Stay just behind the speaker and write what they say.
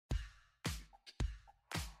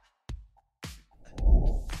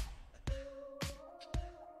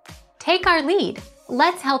Take our lead.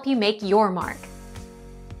 Let's help you make your mark.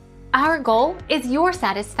 Our goal is your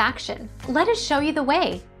satisfaction. Let us show you the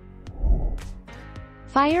way.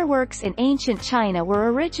 Fireworks in ancient China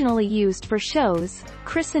were originally used for shows,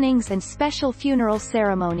 christenings and special funeral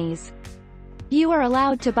ceremonies. You are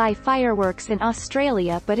allowed to buy fireworks in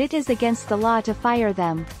Australia, but it is against the law to fire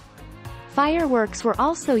them. Fireworks were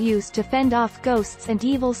also used to fend off ghosts and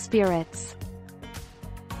evil spirits.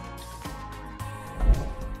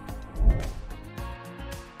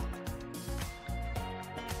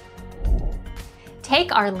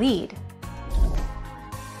 Take our lead.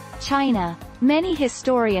 China. Many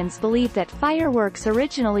historians believe that fireworks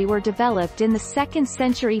originally were developed in the 2nd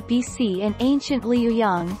century BC in ancient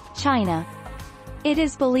Liuyang, China. It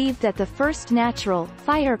is believed that the first natural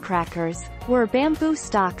firecrackers were bamboo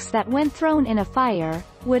stalks that, when thrown in a fire,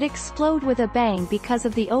 would explode with a bang because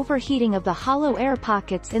of the overheating of the hollow air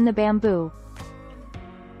pockets in the bamboo.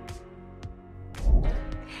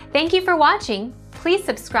 Thank you for watching. Please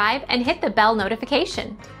subscribe and hit the bell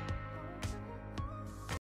notification.